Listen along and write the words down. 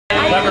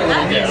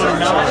I'm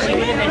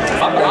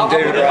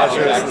David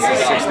Rogers, this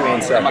is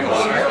 61 Seconds.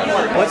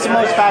 What's the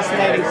most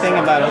fascinating thing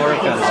about horror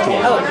films to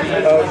you?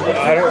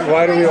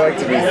 Why do we like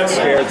to be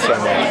scared so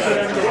much?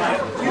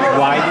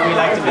 Why do we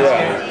like to be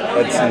scared?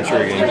 That's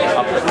intriguing.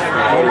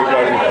 Why do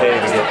we pay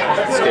to get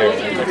scared?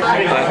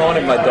 I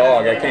haunted my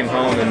dog. I came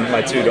home and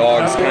my two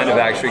dogs kind of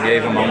actually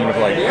gave a moment of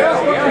like,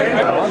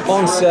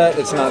 on set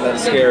it's not that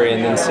scary,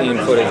 and then seeing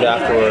footage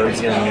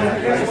afterwards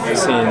and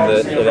seeing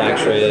that it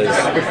actually is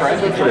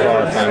pretty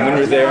horrifying. When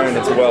you're there and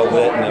it's well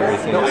lit and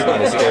everything, it's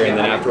not as scary, and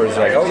then afterwards it's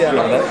like, oh yeah,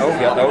 no, that, oh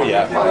yeah, oh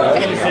yeah.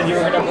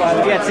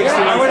 You had 61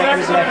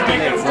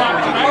 seconds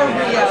left to live.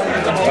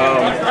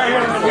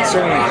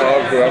 Certainly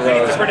hug whoever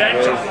I was with.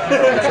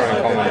 I'm trying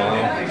to calm my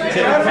mom.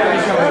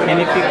 And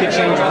if you could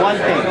change one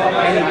thing,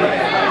 anything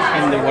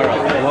in the world,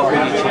 what would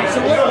you change?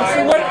 So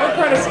what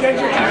kind of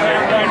schedule do you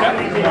have lined up?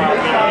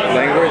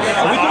 Language.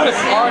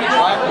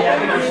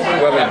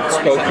 Whether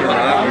spoken or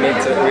not, we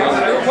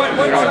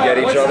don't get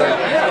each other.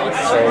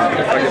 So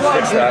if I could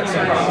fix that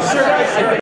somehow.